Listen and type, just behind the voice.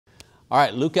All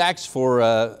right, Luke Acts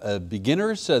for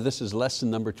beginners. This is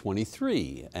lesson number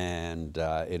 23, and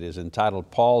it is entitled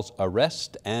Paul's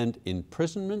Arrest and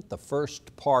Imprisonment, the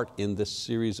first part in this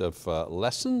series of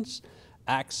lessons,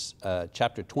 Acts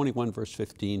chapter 21, verse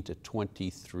 15 to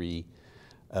 23:11.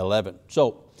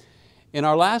 So, in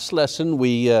our last lesson,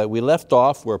 we left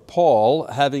off where Paul,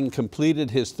 having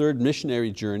completed his third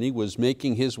missionary journey, was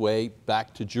making his way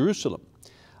back to Jerusalem.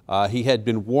 He had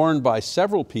been warned by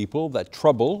several people that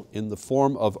trouble in the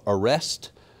form of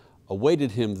arrest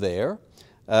awaited him there.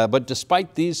 But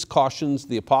despite these cautions,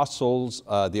 the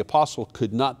apostle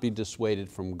could not be dissuaded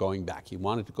from going back. He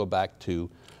wanted to go back to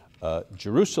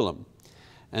Jerusalem.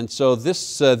 And so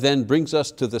this then brings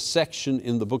us to the section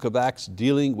in the book of Acts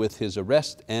dealing with his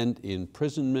arrest and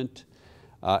imprisonment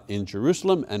in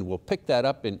Jerusalem, and we'll pick that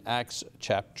up in Acts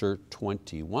chapter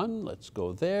 21. Let's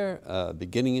go there,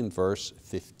 beginning in verse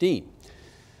 15.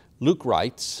 Luke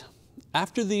writes,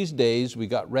 "After these days we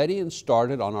got ready and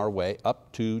started on our way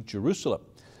up to Jerusalem.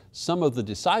 Some of the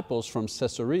disciples from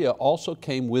Caesarea also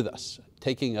came with us,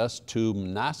 taking us to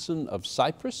Mnason of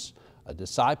Cyprus, a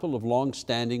disciple of long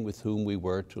standing with whom we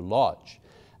were to lodge.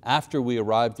 After we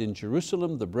arrived in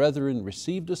Jerusalem, the brethren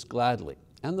received us gladly.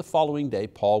 And the following day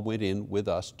Paul went in with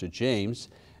us to James,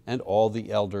 and all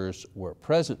the elders were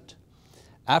present.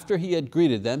 After he had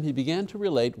greeted them, he began to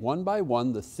relate one by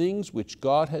one the things which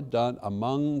God had done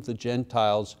among the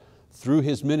Gentiles through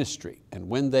his ministry. And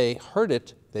when they heard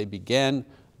it, they began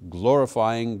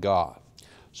glorifying God."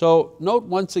 So note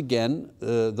once again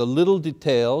the little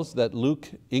details that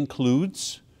Luke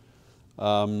includes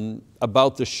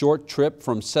about the short trip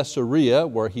from Caesarea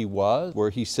where he was, where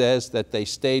he says that they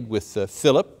stayed with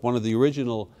Philip, one of the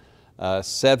original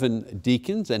 7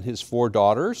 deacons, and his 4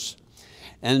 daughters.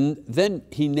 And then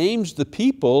he names the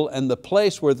people and the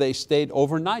place where they stayed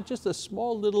overnight, just a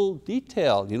small little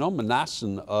detail,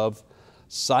 Mnason of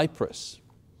Cyprus.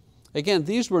 Again,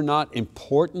 these were not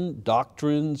important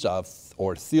doctrines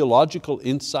or theological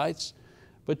insights,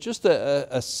 but just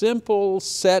a simple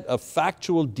set of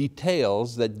factual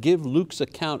details that give Luke's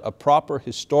account a proper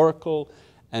historical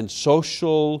and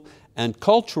social and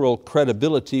cultural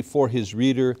credibility for his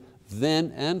reader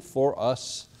then and for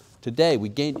us today. We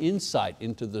gain insight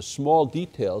into the small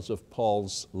details of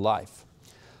Paul's life.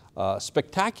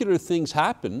 Spectacular things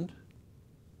happened.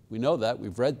 We know that,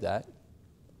 we've read that.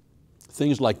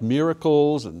 Things like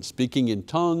miracles and speaking in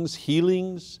tongues,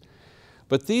 healings.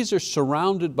 But these are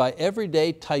surrounded by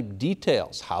everyday type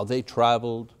details, how they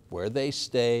traveled, where they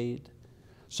stayed,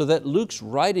 so that Luke's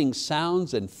writing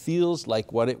sounds and feels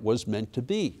like what it was meant to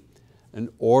be, an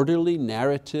orderly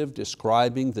narrative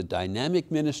describing the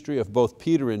dynamic ministry of both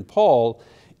Peter and Paul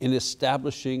in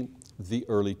establishing the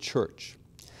early church.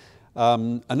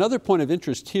 Another point of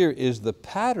interest here is the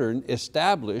pattern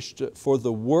established for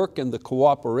the work and the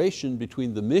cooperation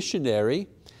between the missionary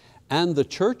and the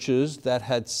churches that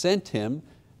had sent him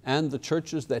and the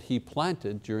churches that he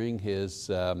planted during his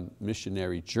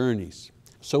missionary journeys.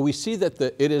 So we see that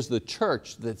it is the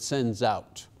church that sends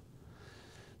out.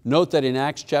 Note that in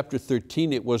Acts chapter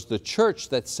 13, it was the church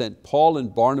that sent Paul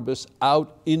and Barnabas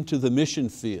out into the mission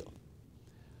field.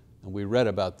 And we read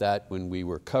about that when we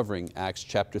were covering Acts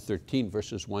chapter 13,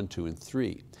 verses 1, 2, and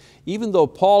 3. Even though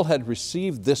Paul had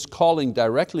received this calling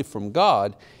directly from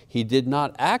God, he did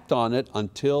not act on it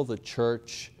until the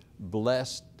church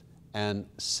blessed and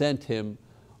sent him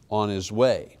on his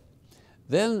way.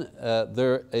 Then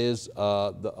there is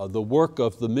the work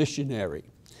of the missionary.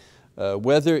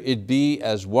 Whether it be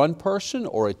as one person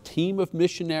or a team of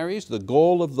missionaries, the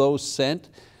goal of those sent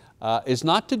is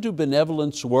not to do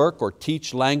benevolence work or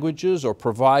teach languages or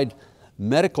provide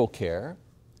medical care.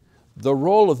 The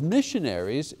role of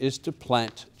missionaries is to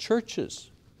plant churches.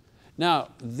 Now,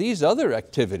 these other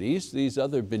activities, these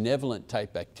other benevolent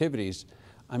type activities,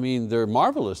 they're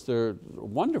marvelous, they're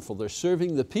wonderful, they're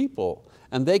serving the people,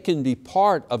 and they can be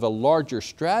part of a larger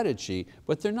strategy,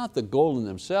 but they're not the goal in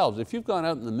themselves. If you've gone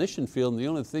out in the mission field and the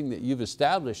only thing that you've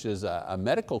established is a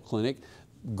medical clinic,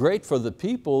 great for the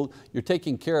people, you're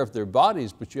taking care of their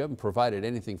bodies, but you haven't provided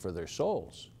anything for their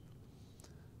souls.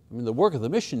 The work of the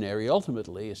missionary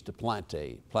ultimately is to plant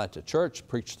a church,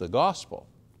 preach the gospel.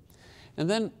 And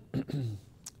then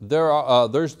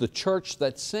there's the church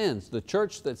that sends. The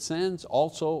church that sends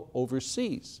also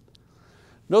oversees.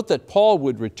 Note that Paul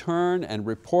would return and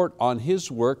report on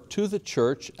his work to the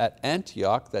church at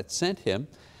Antioch that sent him,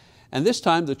 and this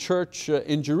time the church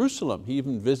in Jerusalem. He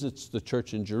even visits the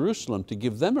church in Jerusalem to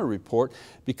give them a report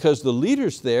because the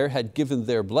leaders there had given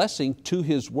their blessing to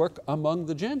his work among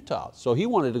the Gentiles. So he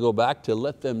wanted to go back to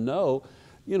let them know,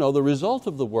 the result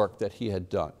of the work that he had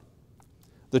done.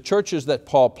 The churches that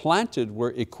Paul planted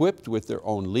were equipped with their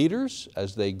own leaders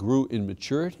as they grew in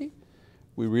maturity.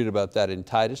 We read about that in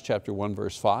Titus chapter 1,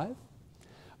 verse 5.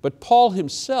 But Paul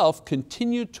himself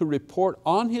continued to report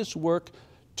on his work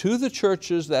to the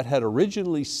churches that had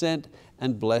originally sent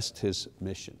and blessed his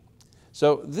mission.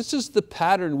 So this is the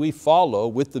pattern we follow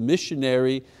with the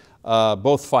missionary,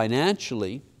 both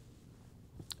financially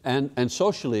and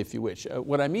socially, if you wish.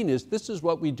 What I mean is, this is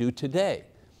what we do today.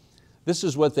 This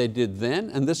is what they did then,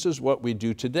 and this is what we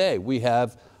do today. We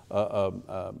have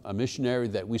a missionary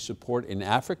that we support in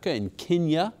Africa, in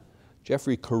Kenya,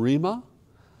 Jeffrey Karima.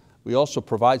 We also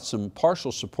provide some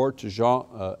partial support to Jean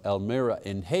Elmira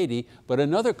in Haiti, but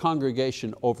another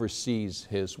congregation oversees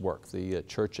his work, the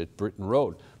church at Britain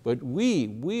Road. But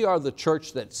we are the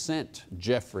church that sent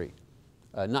Jeffrey,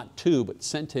 not to, but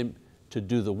sent him to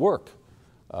do the work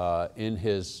in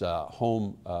his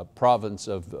home province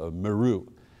of Meru.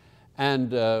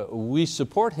 And we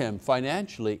support him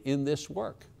financially in this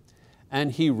work.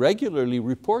 And he regularly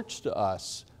reports to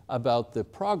us about the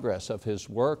progress of his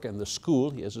work and the school.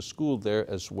 He has a school there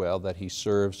as well that he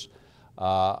serves,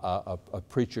 a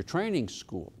preacher training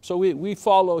school. So we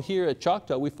follow here at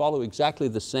Choctaw, we follow exactly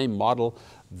the same model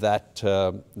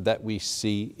that we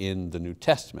see in the New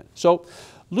Testament. So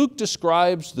Luke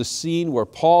describes the scene where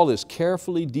Paul is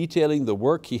carefully detailing the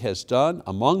work he has done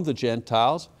among the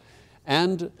Gentiles,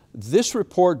 and this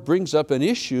report brings up an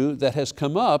issue that has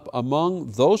come up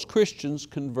among those Christians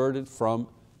converted from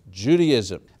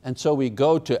Judaism. And so we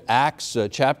go to Acts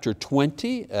chapter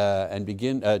 20 and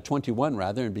begin, 21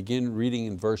 rather, and begin reading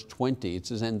in verse 20. It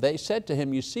says, "And they said to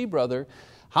him, you see, brother,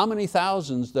 how many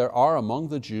thousands there are among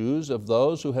the Jews of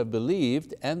those who have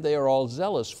believed, and they are all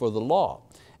zealous for the law.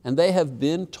 And they have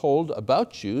been told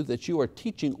about you that you are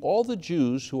teaching all the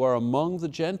Jews who are among the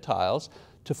Gentiles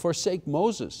to forsake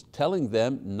Moses, telling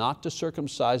them not to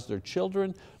circumcise their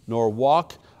children, nor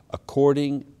walk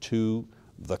according to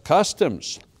the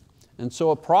customs." And so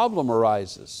a problem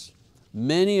arises.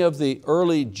 Many of the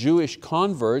early Jewish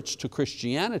converts to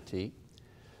Christianity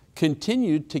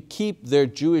continued to keep their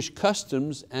Jewish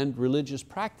customs and religious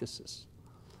practices.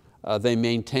 They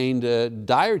maintained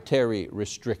dietary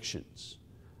restrictions,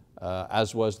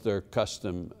 as was their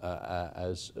custom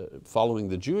as following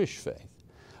the Jewish faith.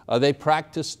 They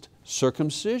practiced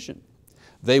circumcision.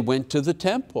 They went to the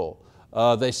temple.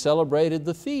 They celebrated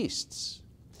the feasts.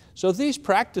 So these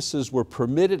practices were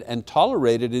permitted and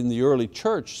tolerated in the early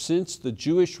church since the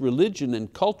Jewish religion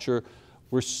and culture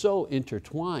were so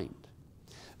intertwined.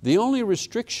 The only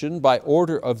restriction by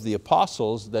order of the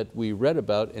apostles that we read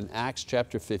about in Acts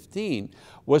chapter 15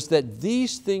 was that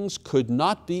these things could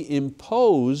not be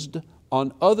imposed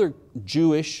on other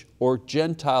Jewish or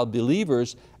Gentile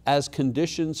believers as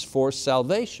conditions for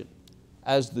salvation,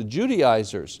 as the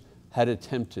Judaizers had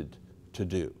attempted to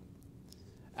do.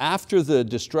 After the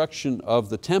destruction of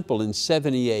the temple in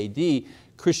 70 AD,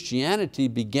 Christianity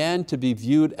began to be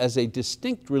viewed as a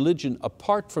distinct religion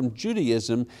apart from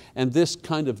Judaism, and this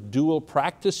kind of dual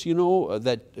practice,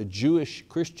 that Jewish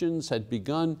Christians had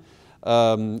began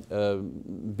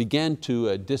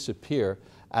to disappear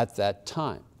at that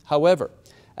time. However,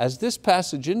 as this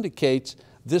passage indicates,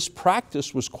 this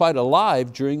practice was quite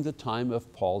alive during the time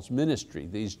of Paul's ministry.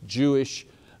 These Jewish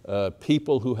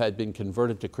people who had been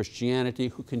converted to Christianity,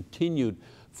 who continued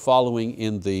following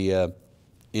in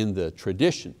the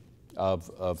tradition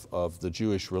of the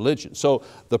Jewish religion. So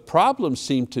the problem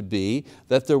seemed to be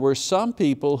that there were some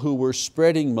people who were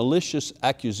spreading malicious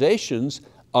accusations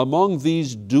among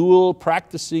these dual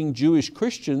practicing Jewish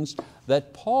Christians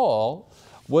that Paul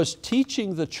was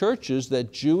teaching the churches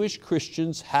that Jewish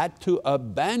Christians had to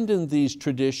abandon these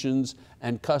traditions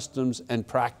and customs and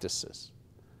practices.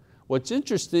 What's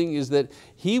interesting is that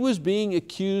he was being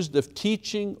accused of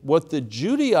teaching what the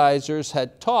Judaizers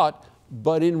had taught,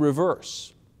 but in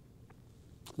reverse.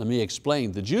 Let me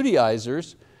explain. The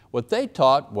Judaizers, what they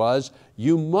taught was,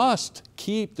 you must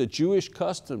keep the Jewish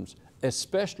customs,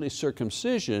 especially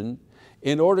circumcision,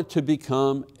 in order to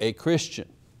become a Christian.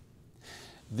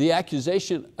 The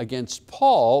accusation against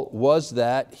Paul was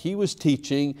that he was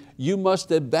teaching, you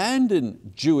must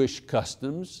abandon Jewish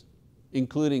customs,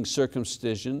 including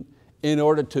circumcision, in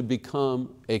order to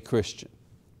become a Christian.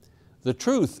 The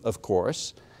truth, of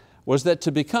course, was that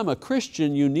to become a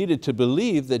Christian, you needed to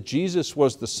believe that Jesus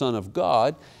was the Son of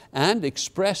God and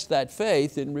express that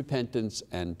faith in repentance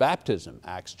and baptism,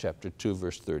 Acts chapter 2,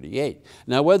 verse 38.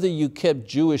 Now, whether you kept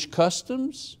Jewish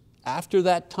customs after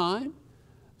that time,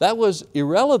 that was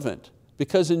irrelevant,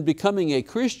 because in becoming a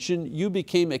Christian, you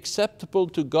became acceptable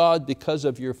to God because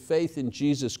of your faith in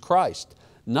Jesus Christ,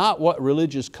 not what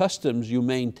religious customs you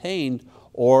maintained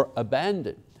or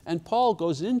abandoned. And Paul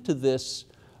goes into this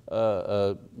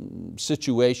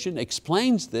situation,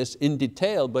 explains this in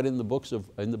detail, but in the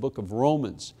book of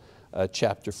Romans,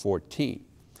 chapter 14.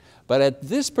 But at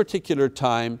this particular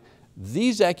time,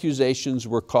 these accusations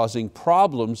were causing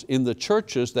problems in the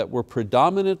churches that were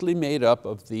predominantly made up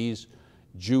of these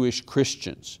Jewish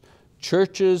Christians.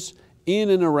 Churches in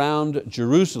and around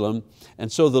Jerusalem,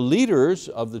 and so the leaders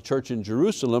of the church in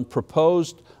Jerusalem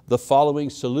proposed the following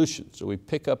solution. So we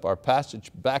pick up our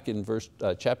passage back in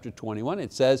chapter 21.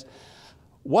 It says,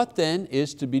 "What then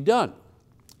is to be done?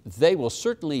 They will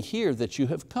certainly hear that you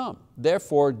have come.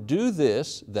 Therefore do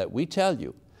this that we tell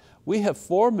you. We have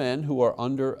 4 men who are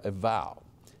under a vow.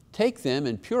 Take them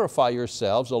and purify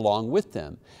yourselves along with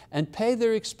them, and pay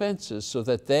their expenses so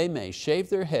that they may shave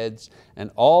their heads, and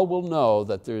all will know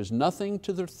that there is nothing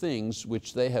to the things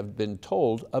which they have been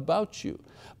told about you,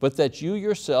 but that you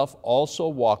yourself also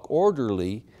walk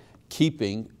orderly,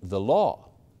 keeping the law.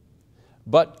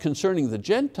 But concerning the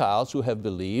Gentiles who have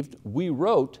believed, we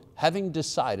wrote, having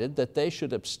decided that they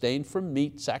should abstain from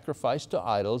meat sacrificed to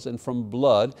idols, and from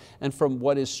blood, and from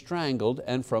what is strangled,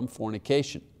 and from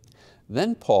fornication."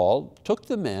 Then Paul took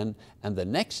the men, and the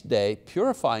next day,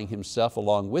 purifying himself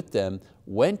along with them,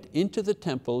 went into the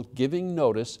temple, giving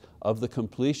notice of the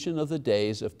completion of the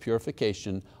days of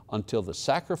purification until the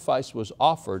sacrifice was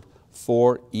offered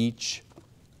for each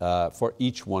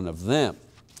one of them.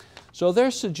 So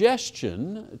their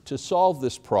suggestion to solve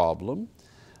this problem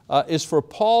is for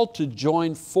Paul to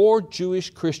join 4 Jewish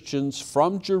Christians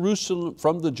from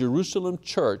the Jerusalem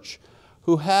church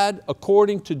who had,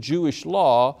 according to Jewish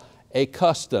law, a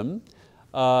custom,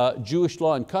 Jewish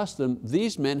law and custom.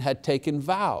 These men had taken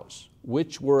vows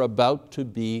which were about to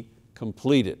be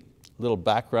completed. A little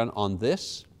background on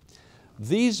this.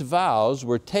 These vows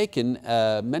were taken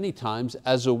many times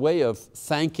as a way of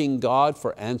thanking God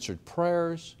for answered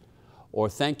prayers, or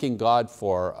thanking God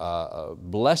for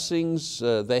blessings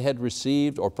they had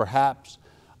received, or perhaps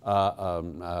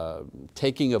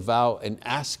taking a vow and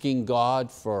asking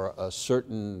God for a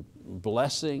certain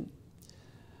blessing.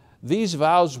 These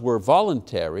vows were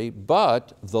voluntary,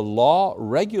 but the law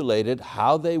regulated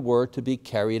how they were to be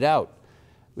carried out.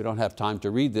 We don't have time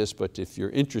to read this, but if you're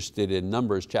interested in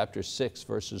Numbers chapter 6,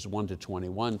 verses 1 to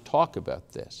 21, talk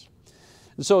about this.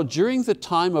 And so during the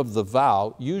time of the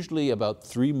vow, usually about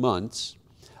 3 months,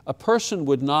 a person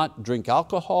would not drink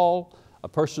alcohol, a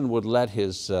person would let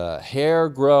his hair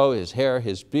grow,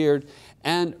 his beard,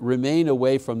 and remain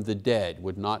away from the dead,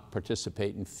 would not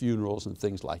participate in funerals and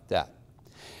things like that.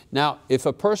 Now, if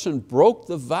a person broke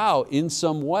the vow in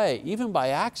some way, even by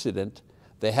accident,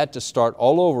 they had to start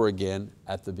all over again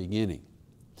at the beginning.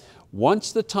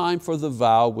 Once the time for the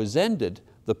vow was ended,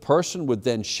 the person would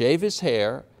then shave his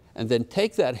hair and then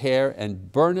take that hair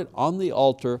and burn it on the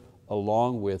altar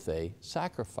along with a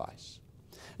sacrifice.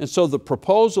 And so the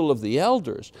proposal of the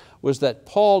elders was that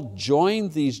Paul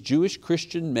joined these Jewish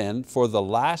Christian men for the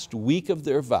last week of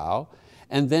their vow,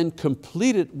 and then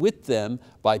complete it with them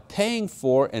by paying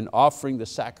for and offering the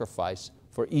sacrifice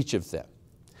for each of them.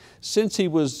 Since he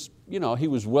was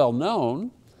well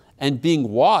known and being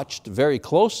watched very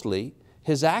closely,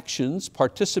 his actions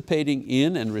participating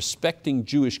in and respecting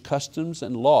Jewish customs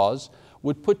and laws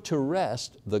would put to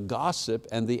rest the gossip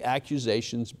and the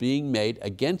accusations being made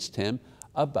against him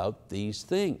about these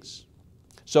things.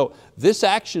 So this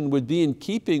action would be in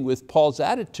keeping with Paul's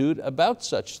attitude about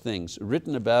such things,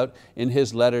 written about in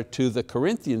his letter to the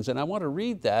Corinthians. And I want to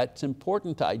read that. It's an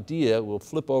important idea. We'll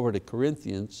flip over to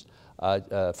Corinthians,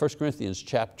 1 Corinthians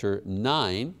chapter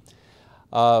 9.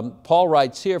 Paul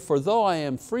writes here, "For though I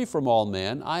am free from all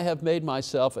men, I have made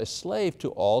myself a slave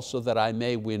to all so that I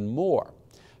may win more.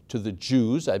 To the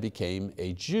Jews I became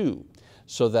a Jew,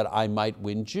 so that I might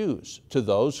win Jews. To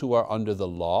those who are under the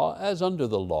law, as under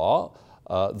the law,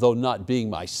 though not being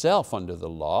myself under the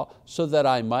law, so that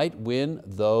I might win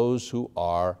those who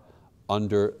are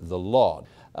under the law.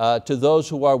 To those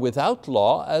who are without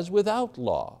law, as without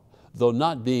law, though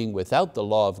not being without the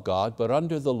law of God, but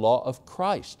under the law of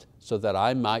Christ, so that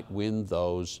I might win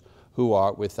those who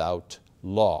are without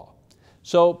law."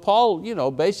 So Paul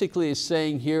basically is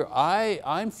saying here,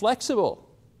 I'm flexible.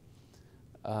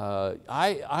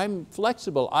 I'm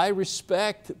flexible. I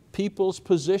respect people's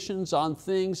positions on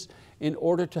things in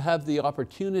order to have the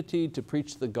opportunity to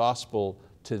preach the gospel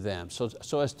to them,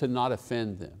 so as to not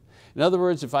offend them. In other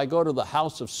words, if I go to the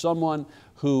house of someone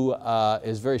who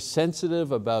is very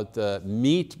sensitive about the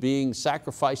meat being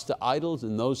sacrificed to idols,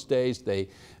 in those days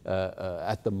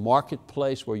at the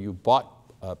marketplace where you bought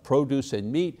produce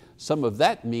and meat, some of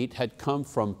that meat had come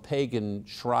from pagan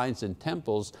shrines and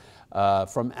temples,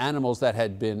 from animals that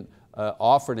had been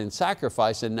offered in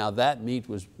sacrifice, and now that meat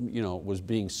was, was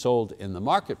being sold in the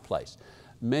marketplace.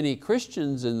 Many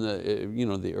Christians in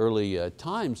the early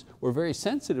times were very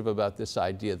sensitive about this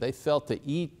idea. They felt to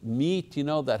eat meat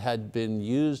that had been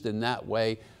used in that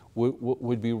way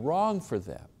would be wrong for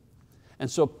them. And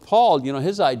so Paul,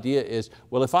 his idea is,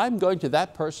 well, if I'm going to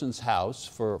that person's house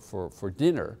for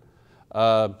dinner,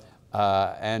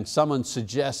 and someone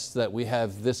suggests that we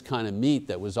have this kind of meat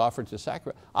that was offered to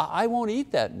sacrifice, I won't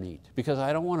eat that meat because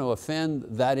I don't want to offend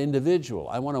that individual.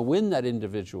 I want to win that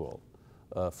individual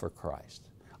for Christ.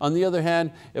 On the other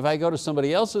hand, if I go to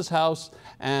somebody else's house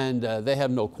and they have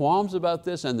no qualms about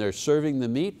this and they're serving the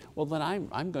meat, well then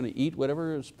I'm going to eat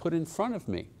whatever is put in front of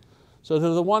me. So to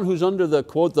the one who's under the,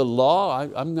 quote, the law,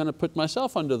 I'm going to put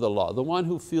myself under the law. The one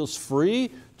who feels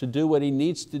free to do what he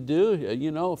needs to do,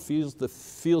 feels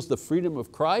the freedom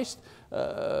of Christ,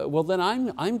 well then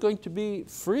I'm going to be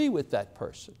free with that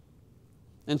person.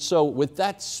 And so with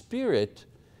that spirit,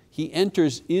 he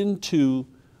enters into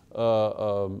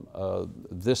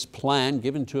this plan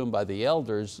given to him by the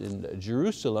elders in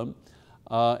Jerusalem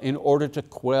in order to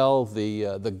quell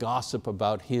the gossip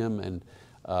about him and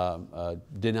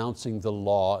denouncing the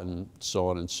law and so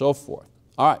on and so forth.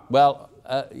 All right, well,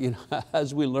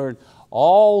 as we learn,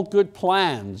 all good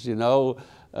plans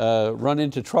run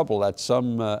into trouble at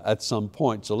some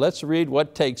point. So let's read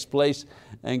what takes place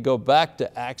and go back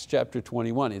to Acts chapter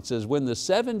 21. It says, when the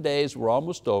 7 days were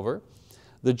almost over,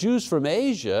 the Jews from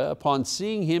Asia, upon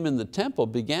seeing him in the temple,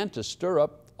 began to stir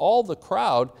up all the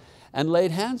crowd and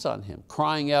laid hands on him,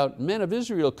 crying out, men of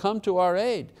Israel, come to our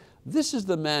aid. This is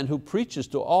the man who preaches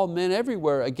to all men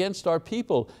everywhere against our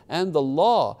people and the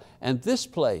law and this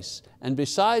place. And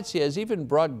besides, he has even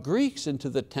brought Greeks into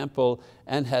the temple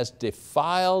and has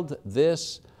defiled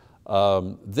this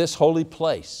holy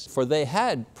place. For they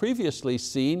had previously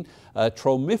seen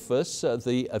Trophimus,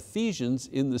 the Ephesians,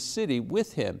 in the city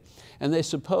with him, and they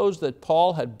supposed that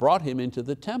Paul had brought him into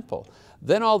the temple.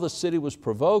 Then all the city was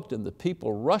provoked and the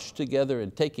people rushed together,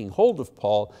 and taking hold of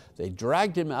Paul, they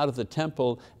dragged him out of the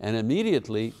temple, and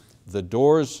immediately the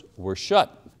doors were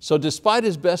shut. So despite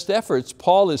his best efforts,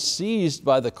 Paul is seized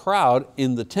by the crowd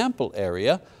in the temple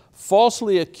area,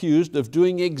 falsely accused of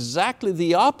doing exactly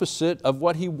the opposite of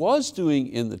what he was doing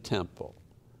in the temple.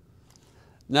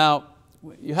 Now,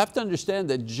 you have to understand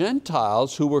that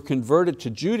Gentiles who were converted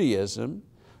to Judaism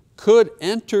could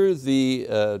enter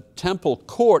the temple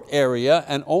court area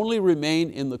and only remain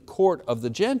in the court of the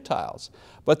Gentiles.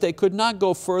 But they could not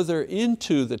go further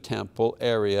into the temple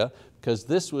area because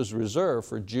this was reserved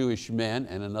for Jewish men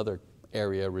and another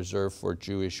area reserved for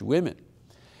Jewish women.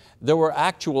 There were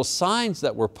actual signs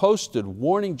that were posted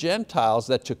warning Gentiles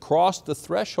that to cross the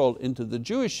threshold into the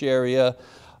Jewish area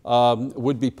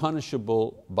would be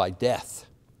punishable by death.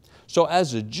 So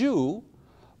as a Jew,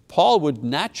 Paul would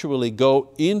naturally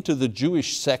go into the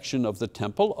Jewish section of the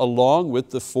temple along with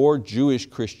the 4 Jewish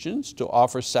Christians to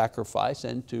offer sacrifice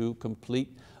and to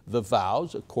complete the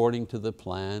vows according to the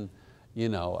plan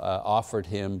offered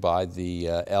him by the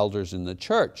elders in the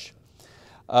church.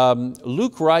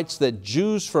 Luke writes that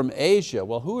Jews from Asia,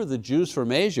 well, who are the Jews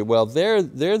from Asia? Well, they're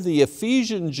the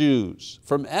Ephesian Jews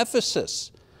from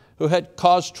Ephesus who had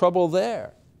caused trouble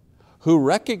there, who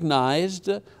recognized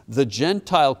the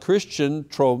Gentile Christian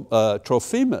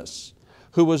Trophimus,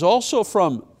 who was also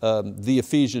from the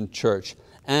Ephesian church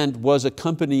and was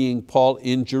accompanying Paul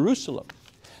in Jerusalem.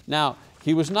 Now,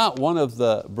 he was not one of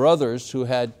the brothers who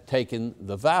had taken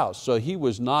the vows, so he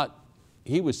was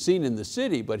seen in the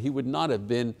city, but he would not have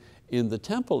been in the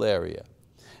temple area.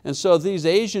 And so these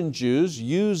Asian Jews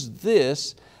used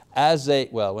this as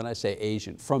when I say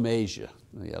Asian, from Asia.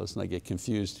 Yeah, let's not get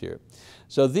confused here.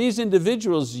 So these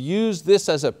individuals used this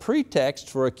as a pretext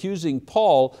for accusing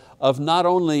Paul of not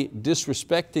only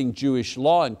disrespecting Jewish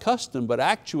law and custom, but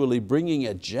actually bringing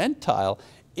a Gentile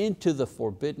into the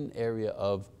forbidden area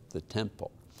of the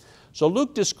temple. So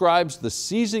Luke describes the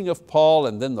seizing of Paul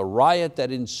and then the riot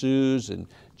that ensues in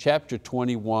chapter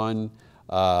 21,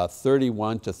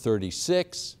 31 to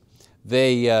 36.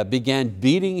 They began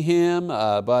beating him,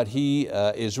 but he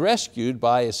is rescued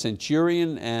by a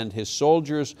centurion and his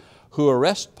soldiers who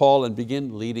arrest Paul and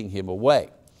begin leading him away.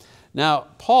 Now,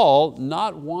 Paul,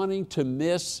 not wanting to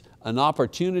miss an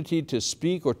opportunity to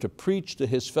speak or to preach to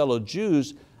his fellow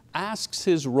Jews, asks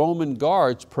his Roman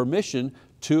guards permission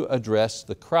to address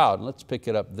the crowd. Let's pick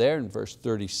it up there in verse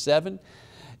 37.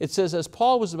 It says, as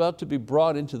Paul was about to be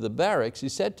brought into the barracks, he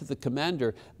said to the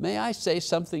commander, may I say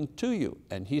something to you?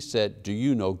 And he said, do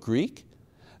you know Greek?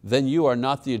 Then you are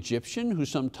not the Egyptian who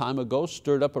some time ago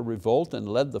stirred up a revolt and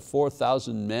led the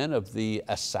 4,000 men of the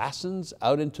assassins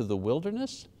out into the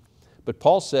wilderness? But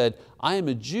Paul said, I am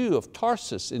a Jew of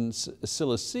Tarsus in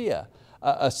Cilicia,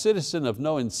 a citizen of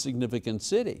no insignificant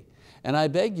city, and I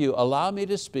beg you, allow me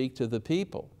to speak to the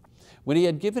people. When he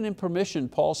had given him permission,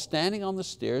 Paul, standing on the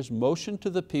stairs, motioned to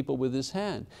the people with his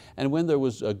hand. And when there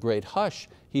was a great hush,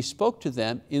 he spoke to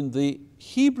them in the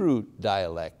Hebrew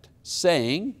dialect,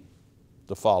 saying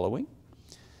the following.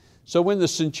 So when the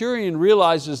centurion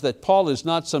realizes that Paul is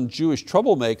not some Jewish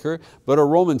troublemaker, but a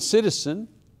Roman citizen,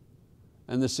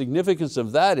 and the significance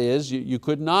of that is you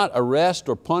could not arrest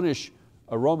or punish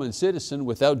a Roman citizen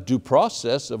without due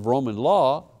process of Roman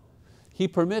law, he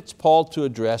permits Paul to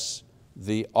address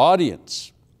the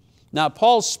audience. Now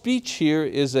Paul's speech here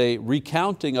is a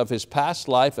recounting of his past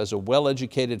life as a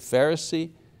well-educated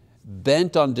Pharisee,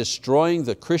 bent on destroying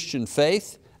the Christian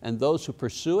faith and those who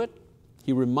pursue it.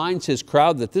 He reminds his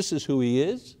crowd that this is who he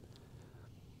is.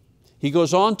 He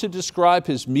goes on to describe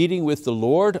his meeting with the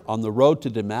Lord on the road to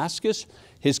Damascus,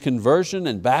 his conversion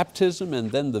and baptism,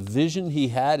 and then the vision he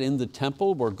had in the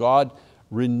temple where God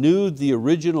renewed the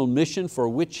original mission for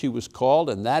which he was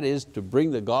called, and that is to bring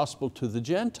the gospel to the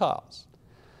Gentiles.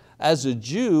 As a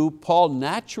Jew, Paul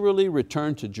naturally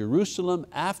returned to Jerusalem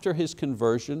after his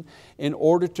conversion in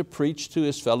order to preach to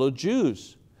his fellow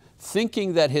Jews,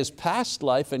 thinking that his past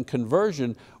life and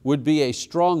conversion would be a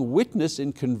strong witness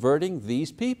in converting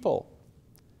these people.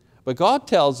 But God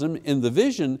tells him in the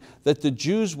vision that the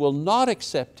Jews will not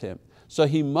accept him, so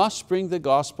he must bring the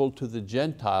gospel to the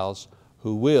Gentiles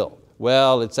who will.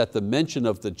 Well, it's at the mention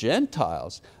of the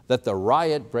Gentiles that the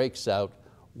riot breaks out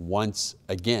once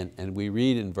again. And we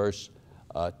read in verse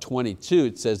 22,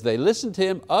 it says, they listened to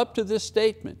him up to this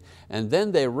statement, and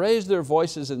then they raised their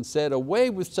voices and said, away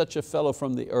with such a fellow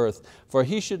from the earth, for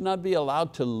he should not be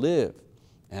allowed to live.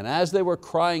 And as they were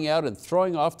crying out and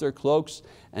throwing off their cloaks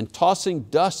and tossing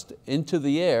dust into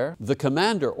the air, the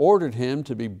commander ordered him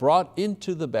to be brought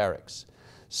into the barracks,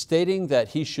 stating that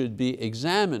he should be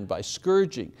examined by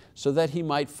scourging so that he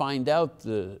might find out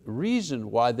the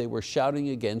reason why they were shouting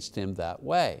against him that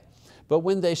way. But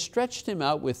when they stretched him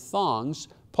out with thongs,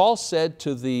 Paul said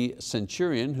to the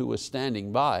centurion who was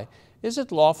standing by, is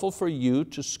it lawful for you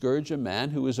to scourge a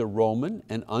man who is a Roman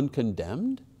and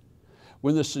uncondemned?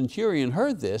 When the centurion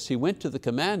heard this, he went to the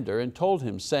commander and told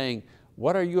him, saying,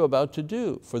 what are you about to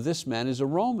do? For this man is a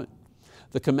Roman.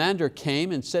 The commander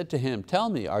came and said to him, tell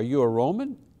me, are you a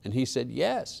Roman? And he said,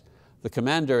 yes. The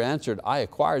commander answered, I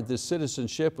acquired this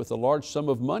citizenship with a large sum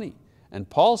of money. And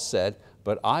Paul said,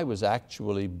 but I was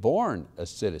actually born a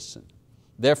citizen.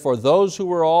 Therefore those who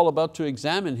were all about to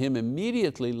examine him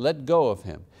immediately let go of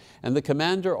him. And the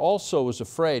commander also was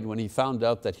afraid when he found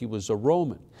out that he was a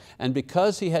Roman, and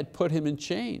because he had put him in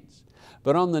chains.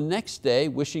 But on the next day,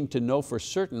 wishing to know for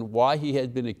certain why he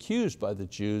had been accused by the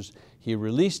Jews, he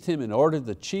released him and ordered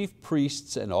the chief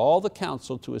priests and all the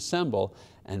council to assemble,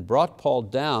 and brought Paul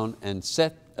down and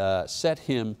set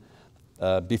him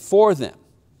before them.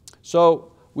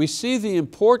 So we see the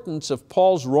importance of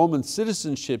Paul's Roman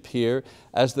citizenship here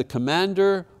as the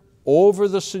commander over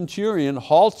the centurion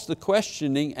halts the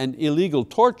questioning and illegal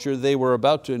torture they were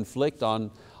about to inflict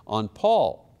on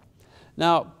Paul.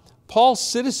 Now, Paul's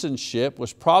citizenship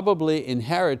was probably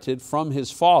inherited from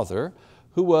his father,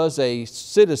 who was a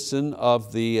citizen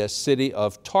of the city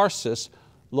of Tarsus,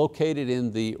 located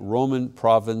in the Roman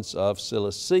province of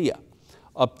Cilicia.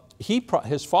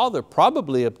 His father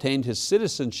probably obtained his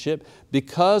citizenship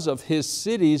because of his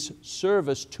city's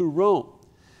service to Rome.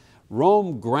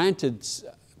 Rome granted,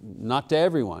 not to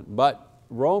everyone, but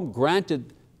Rome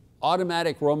granted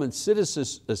automatic Roman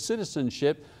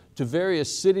citizenship to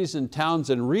various cities and towns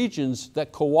and regions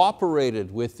that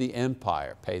cooperated with the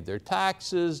empire, paid their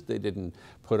taxes, they didn't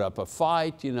put up a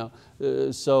fight.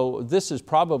 So this is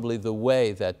probably the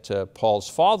way that Paul's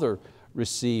father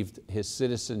received his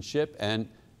citizenship, and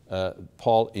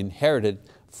Paul inherited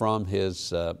from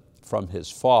his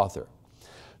father.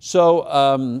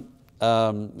 So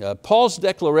Paul's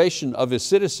declaration of his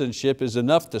citizenship is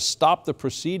enough to stop the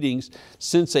proceedings,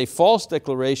 since a false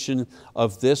declaration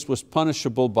of this was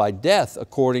punishable by death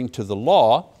according to the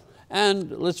law.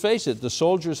 And let's face it, the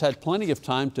soldiers had plenty of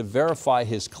time to verify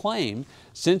his claim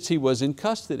since he was in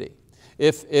custody.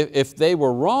 If they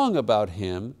were wrong about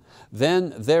him,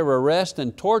 then their arrest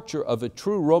and torture of a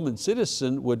true Roman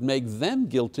citizen would make them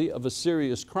guilty of a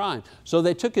serious crime. So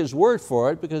they took his word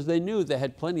for it because they knew they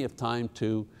had plenty of time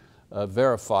to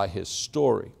verify his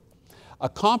story. A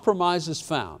compromise is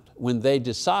found when they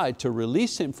decide to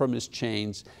release him from his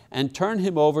chains and turn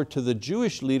him over to the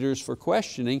Jewish leaders for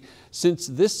questioning, since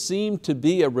this seemed to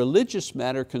be a religious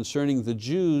matter concerning the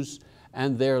Jews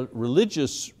and their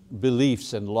religious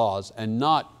beliefs and laws, and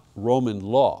not Roman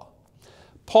law.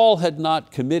 Paul had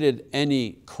not committed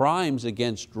any crimes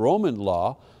against Roman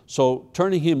law, so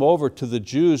turning him over to the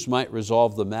Jews might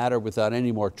resolve the matter without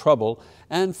any more trouble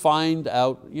and find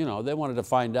out, they wanted to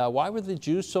find out, why were the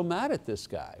Jews so mad at this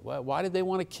guy? Why did they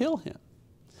want to kill him?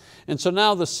 And so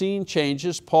now the scene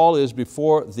changes. Paul is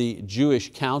before the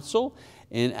Jewish council.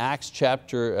 In Acts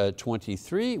chapter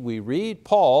 23, we read,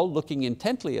 Paul, looking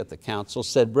intently at the council,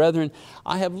 said, "Brethren,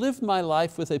 I have lived my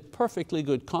life with a perfectly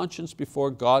good conscience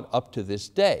before God up to this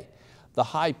day." The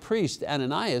high priest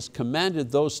Ananias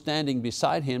commanded those standing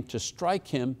beside him to strike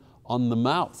him on the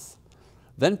mouth.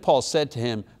 Then Paul said to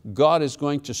him, "God is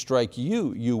going to strike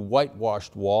you, you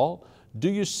whitewashed wall. Do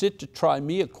you sit to try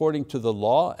me according to the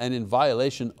law, and in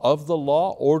violation of the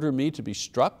law order me to be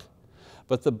struck?"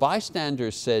 But the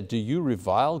bystanders said, "Do you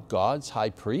revile God's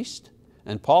high priest?"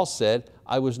 And Paul said,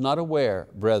 "I was not aware,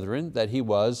 brethren, that he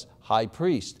was high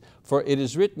priest. For it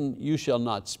is written, you shall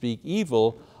not speak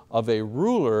evil of a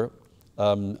ruler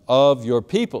of your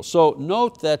people." So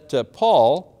note that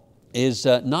Paul is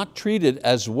not treated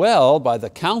as well by the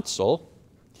council.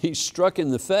 He's struck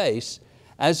in the face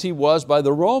as he was by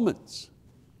the Romans.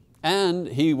 And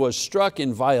he was struck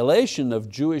in violation of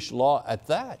Jewish law at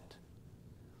that.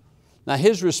 Now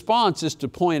his response is to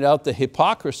point out the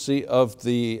hypocrisy of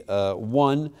the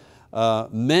one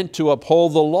meant to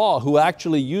uphold the law, who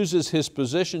actually uses his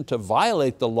position to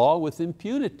violate the law with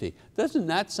impunity. Doesn't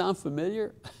that sound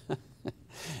familiar?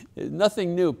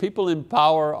 Nothing new. People in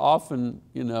power often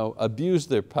abuse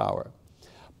their power.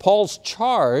 Paul's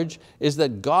charge is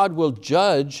that God will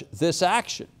judge this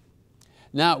action.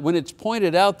 Now, when it's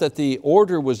pointed out that the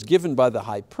order was given by the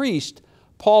high priest,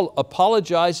 Paul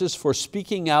apologizes for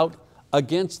speaking out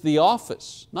against the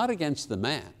office, not against the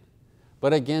man,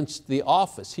 but against the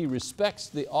office. He respects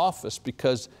the office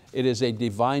because it is a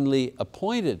divinely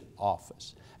appointed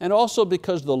office. And also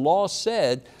because the law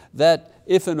said that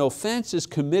if an offense is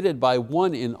committed by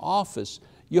one in office,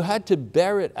 you had to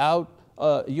bear it out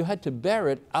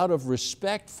of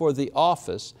respect for the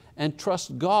office and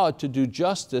trust God to do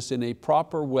justice in a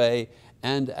proper way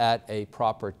and at a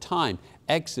proper time.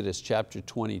 Exodus chapter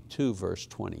 22, verse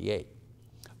 28.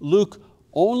 Luke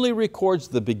only records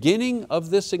the beginning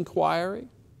of this inquiry.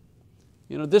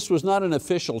 This was not an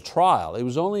official trial. It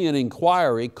was only an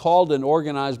inquiry called and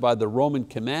organized by the Roman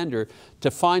commander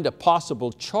to find a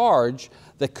possible charge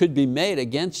that could be made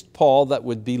against Paul that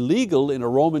would be legal in a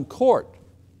Roman court.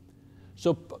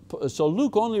 So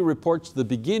Luke only reports the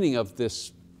beginning of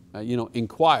this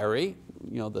inquiry,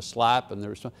 the slap and the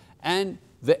response, and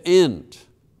the end.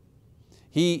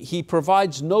 He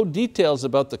provides no details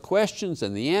about the questions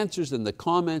and the answers and the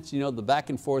comments, the back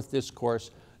and forth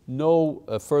discourse, no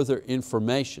further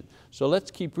information. So let's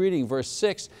keep reading verse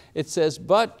 6. It says,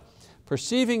 "But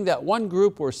perceiving that one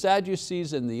group were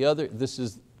Sadducees and the other," this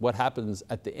is what happens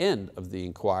at the end of the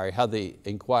inquiry, how the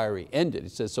inquiry ended.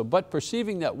 It says, "But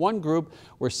perceiving that one group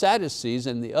were Sadducees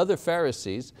and the other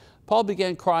Pharisees, Paul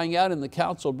began crying out in the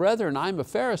council, 'Brethren, I am a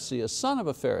Pharisee, a son of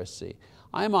a Pharisee.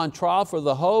 I am on trial for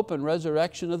the hope and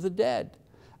resurrection of the dead.'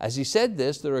 As he said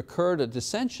this, there occurred a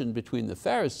dissension between the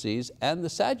Pharisees and the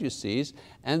Sadducees,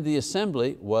 and the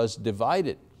assembly was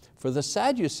divided. For the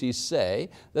Sadducees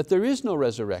say that there is no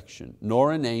resurrection,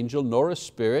 nor an angel, nor a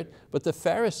spirit, but the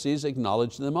Pharisees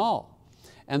acknowledge them all.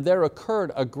 And there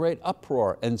occurred a great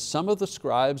uproar, and some of the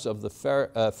scribes of the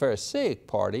Pharisaic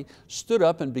party stood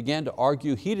up and began to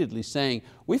argue heatedly, saying,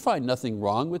 'We find nothing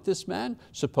wrong with this man.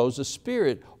 Suppose a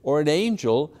spirit or an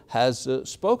angel has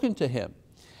spoken to him.'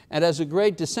 And as a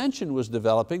great dissension was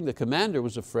developing, the commander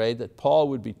was afraid that Paul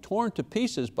would be torn to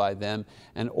pieces by them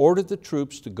and ordered the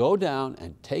troops to go down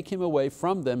and take him away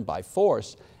from them by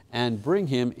force and bring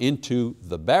him into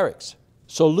the barracks."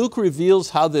 So Luke reveals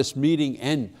how this meeting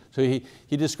ends. So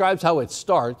he describes how it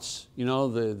starts,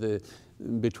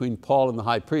 between Paul and the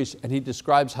high priest, and he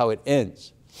describes how it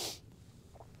ends.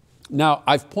 Now,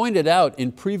 I've pointed out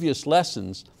in previous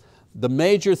lessons the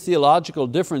major theological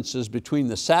differences between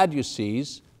the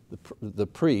Sadducees, the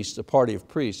priests, the party of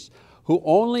priests, who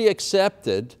only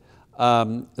accepted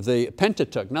the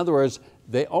Pentateuch. In other words,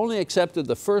 they only accepted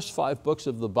the first 5 books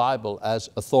of the Bible as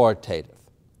authoritative.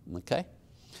 Okay?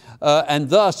 And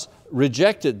thus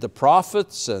rejected the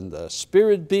prophets and the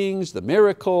spirit beings, the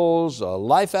miracles,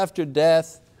 life after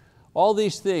death, all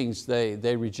these things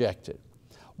they rejected.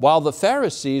 While the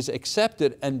Pharisees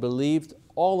accepted and believed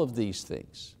all of these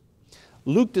things.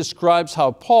 Luke describes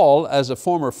how Paul, as a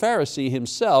former Pharisee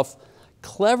himself,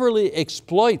 cleverly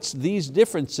exploits these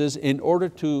differences in order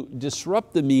to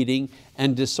disrupt the meeting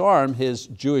and disarm his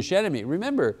Jewish enemy.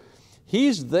 Remember,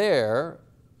 he's there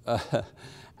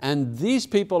and these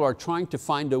people are trying to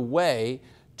find a way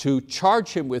to charge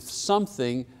him with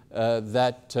something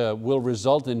that will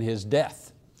result in his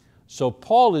death. So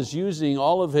Paul is using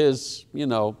all of his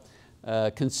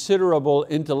considerable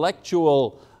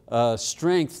intellectual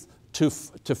strength to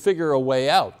figure a way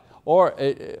out.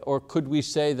 Or could we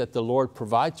say that the Lord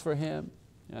provides for him?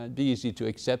 It'd be easy to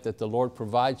accept that the Lord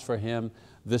provides for him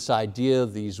this idea,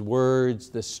 these words,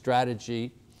 this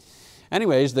strategy.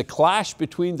 Anyways, the clash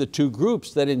between the two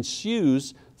groups that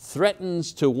ensues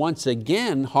threatens to once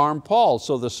again harm Paul.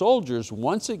 So the soldiers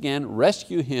once again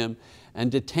rescue him and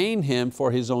detain him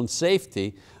for his own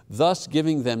safety, thus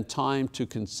giving them time to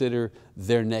consider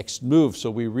their next move. So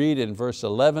we read in verse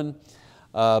 11,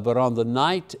 but on the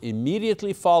night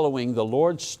immediately following, the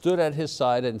Lord stood at his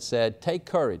side and said, "Take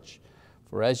courage,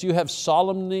 for as you have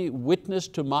solemnly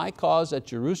witnessed to my cause at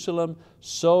Jerusalem,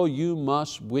 so you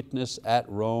must witness at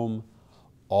Rome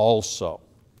also."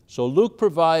 So Luke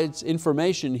provides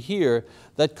information here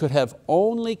that could have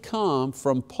only come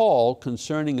from Paul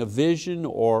concerning a vision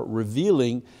or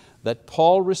revealing that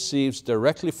Paul receives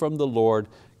directly from the Lord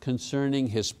concerning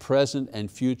his present and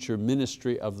future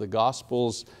ministry of the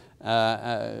Gospels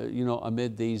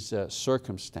amid these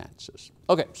circumstances.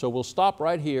 Okay, so we'll stop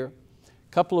right here.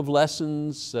 A couple of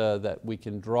lessons that we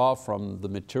can draw from the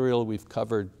material we've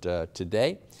covered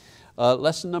today.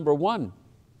 Lesson number 1.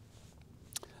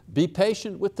 Be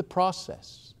patient with the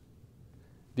process.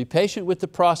 Be patient with the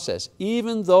process.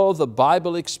 Even though the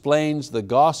Bible explains the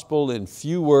gospel in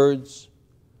few words,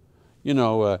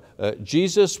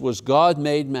 Jesus was God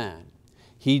made man.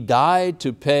 He died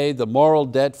to pay the moral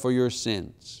debt for your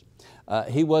sins.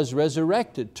 He was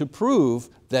resurrected to prove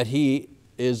that He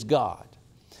is God.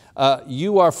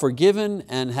 You are forgiven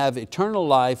and have eternal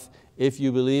life if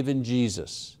you believe in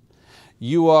Jesus.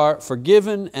 You are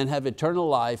forgiven and have eternal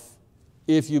life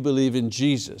if you believe in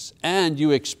Jesus, and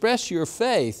you express your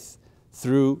faith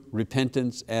through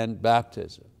repentance and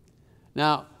baptism.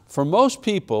 Now, for most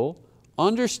people,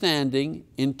 understanding,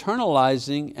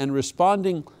 internalizing, and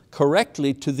responding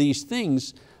correctly to these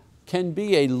things can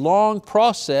be a long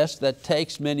process that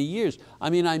takes many years. I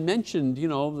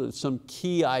mentioned some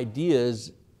key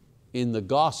ideas in the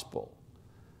gospel,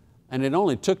 and it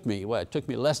only took me,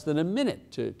 less than a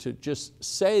minute to just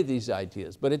say these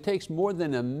ideas, but it takes more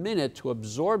than a minute to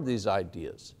absorb these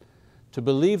ideas, to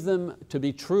believe them to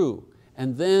be true,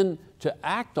 and then to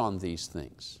act on these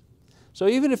things. So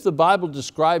even if the Bible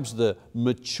describes the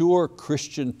mature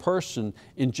Christian person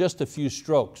in just a few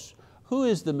strokes, who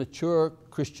is the mature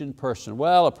Christian person?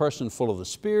 Well, a person full of the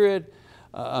Spirit.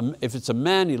 If it's a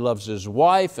man, he loves his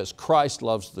wife as Christ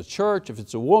loves the church. If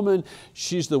it's a woman,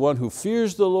 she's the one who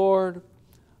fears the Lord.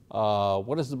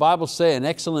 What does the Bible say? An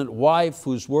excellent wife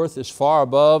whose worth is far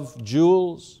above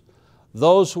jewels.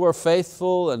 Those who are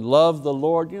faithful and love the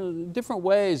Lord. Different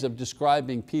ways of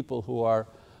describing people who are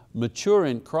mature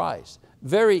in Christ.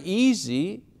 Very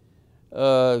easy,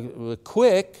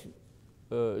 quick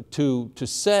to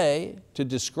say, to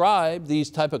describe these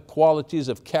type of qualities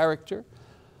of character.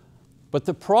 But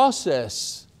the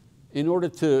process in order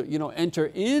to enter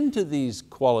into these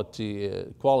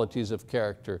qualities of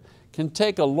character can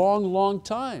take a long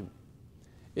time.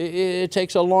 It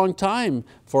takes a long time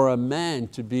for a man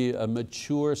to be a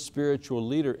mature spiritual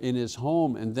leader in his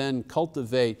home and then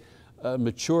cultivate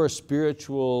mature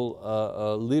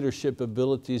spiritual leadership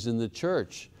abilities in the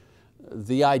church.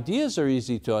 The ideas are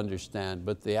easy to understand,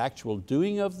 but the actual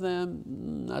doing of them,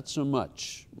 not so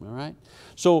much, all right?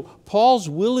 So Paul's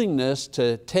willingness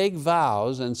to take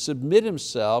vows and submit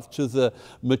himself to the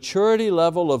maturity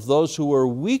level of those who were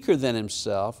weaker than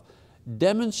himself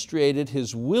demonstrated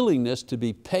his willingness to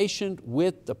be patient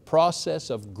with the process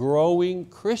of growing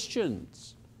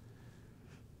Christians.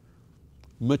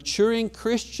 Maturing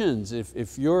Christians,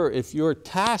 if your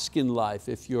task in life,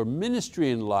 if your ministry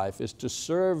in life is to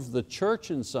serve the church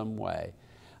in some way,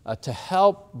 to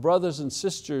help brothers and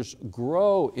sisters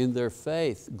grow in their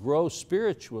faith, grow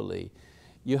spiritually,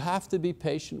 you have to be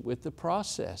patient with the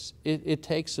process. It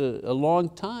takes a long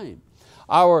time.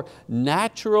 Our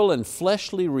natural and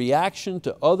fleshly reaction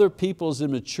to other people's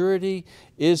immaturity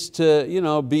is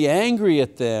to be angry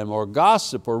at them or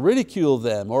gossip or ridicule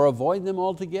them or avoid them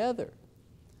altogether.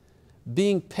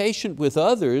 Being patient with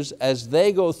others as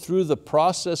they go through the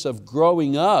process of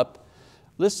growing up,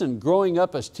 listen, growing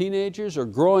up as teenagers or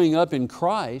growing up in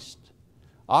Christ,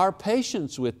 our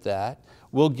patience with that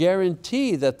will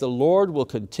guarantee that the Lord will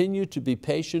continue to be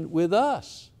patient with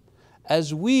us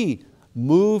as we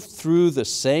move through the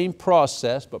same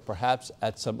process, but perhaps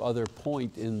at some other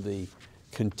point in the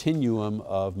continuum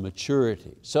of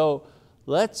maturity. So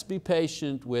let's be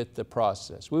patient with the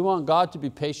process. We want God to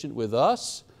be patient with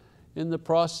us. in the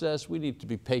process, we need to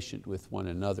be patient with one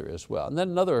another as well. And then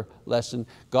another lesson,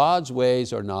 God's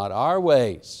ways are not our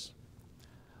ways.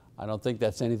 I don't think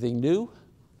that's anything new.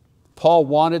 Paul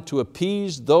wanted to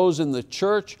appease those in the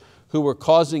church who were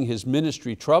causing his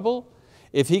ministry trouble.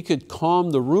 If he could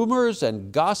calm the rumors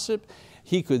and gossip,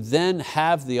 he could then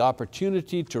have the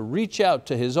opportunity to reach out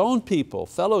to his own people,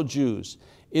 fellow Jews,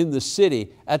 in the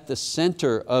city at the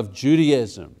center of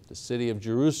Judaism, the city of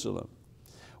Jerusalem.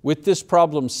 With this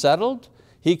problem settled,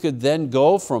 he could then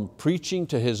go from preaching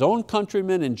to his own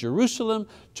countrymen in Jerusalem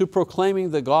to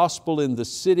proclaiming the gospel in the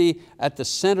city at the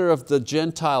center of the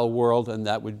Gentile world, and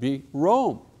that would be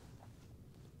Rome.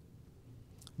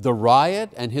 The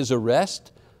riot and his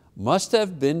arrest must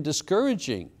have been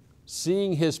discouraging.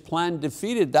 Seeing his plan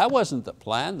defeated, that wasn't the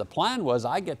plan. The plan was,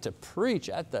 I get to preach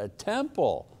at the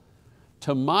temple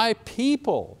to my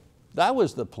people. That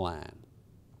was the plan.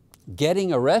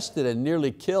 Getting arrested and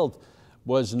nearly killed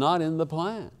was not in the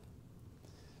plan.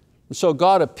 So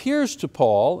God appears to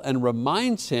Paul and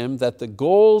reminds him that the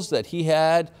goals that he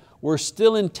had were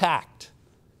still intact,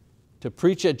 to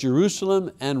preach at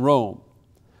Jerusalem and Rome.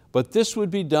 But this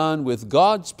would be done with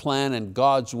God's plan and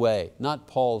God's way, not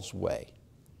Paul's way.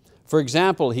 For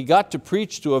example, he got to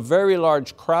preach to a very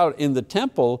large crowd in the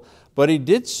temple, but he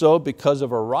did so because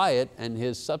of a riot and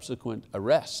his subsequent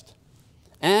arrest.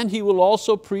 And he will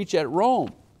also preach at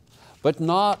Rome, but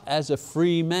not as a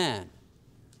free man,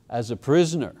 as a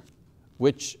prisoner,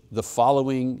 which the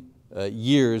following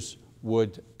years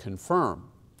would confirm.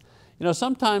 You know,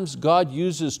 sometimes God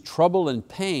uses trouble and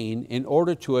pain in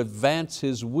order to advance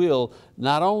His will,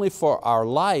 not only for our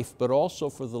life, but also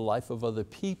for the life of other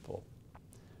people.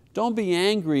 Don't be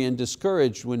angry and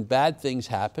discouraged when bad things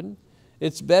happen.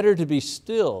 It's better to be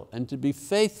still and to be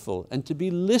faithful and to be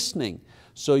listening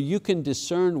so you can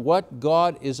discern what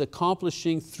God is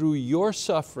accomplishing through your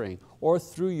suffering or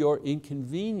through your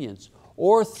inconvenience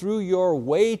or through your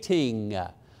waiting.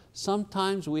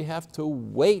 Sometimes we have to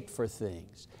wait for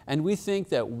things and we think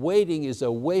that waiting is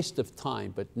a waste of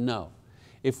time, but no.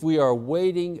 If we are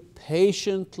waiting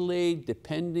patiently,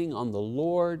 depending on the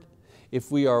Lord,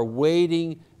 if we are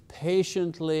waiting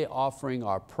patiently, offering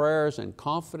our prayers and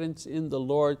confidence in the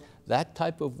Lord, that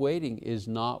type of waiting is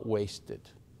not wasted.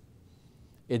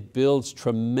 It builds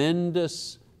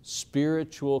tremendous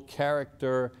spiritual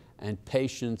character and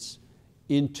patience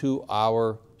into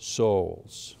our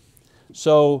souls.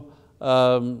 So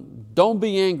don't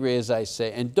be angry, as I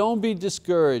say, and don't be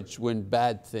discouraged when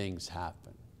bad things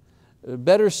happen.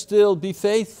 Better still, be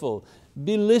faithful.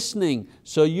 Be listening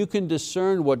so you can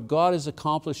discern what God is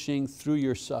accomplishing through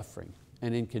your suffering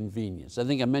and inconvenience. I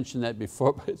think I mentioned that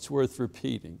before, but it's worth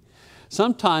repeating.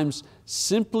 Sometimes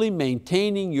simply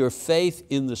maintaining your faith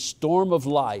in the storm of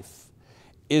life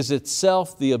is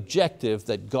itself the objective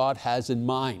that God has in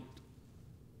mind.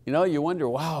 You know, you wonder,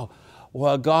 wow,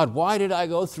 well, God, why did I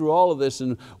go through all of this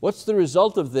and what's the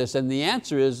result of this? And the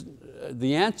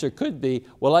answer could be,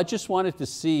 well, I just wanted to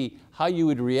see how you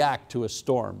would react to a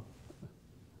storm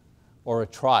or a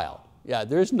trial. Yeah,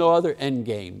 there's no other end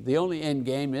game. The only end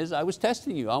game is I was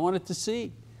testing you. I wanted to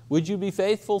see, would you be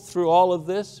faithful through all of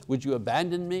this? Would you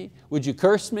abandon me? Would you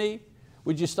curse me?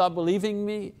 Would you stop believing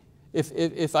me?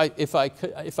 If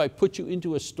I put you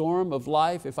into a storm of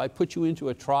life, if I put you into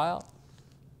a trial?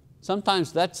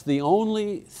 Sometimes that's the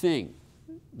only thing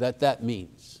that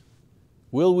means.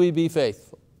 Will we be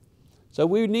faithful? So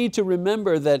we need to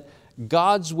remember that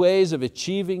God's ways of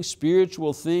achieving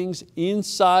spiritual things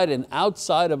inside and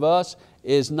outside of us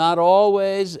is not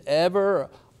always ever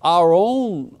our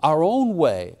own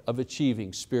way of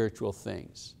achieving spiritual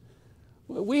things.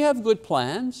 We have good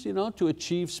plans, to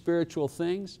achieve spiritual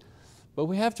things, but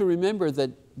we have to remember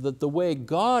that the way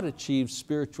God achieves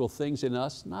spiritual things in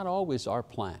us, not always our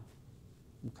plan.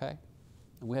 Okay?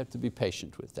 And we have to be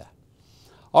patient with that.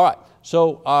 All right,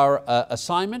 so our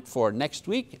assignment for next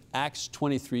week, Acts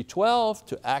 23:12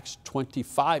 to Acts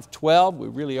 25:12. We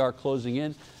really are closing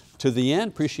in to the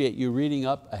end. Appreciate you reading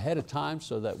up ahead of time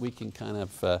so that we can kind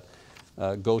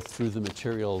of go through the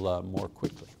material more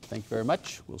quickly. Thank you very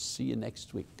much. We'll see you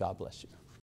next week. God bless you.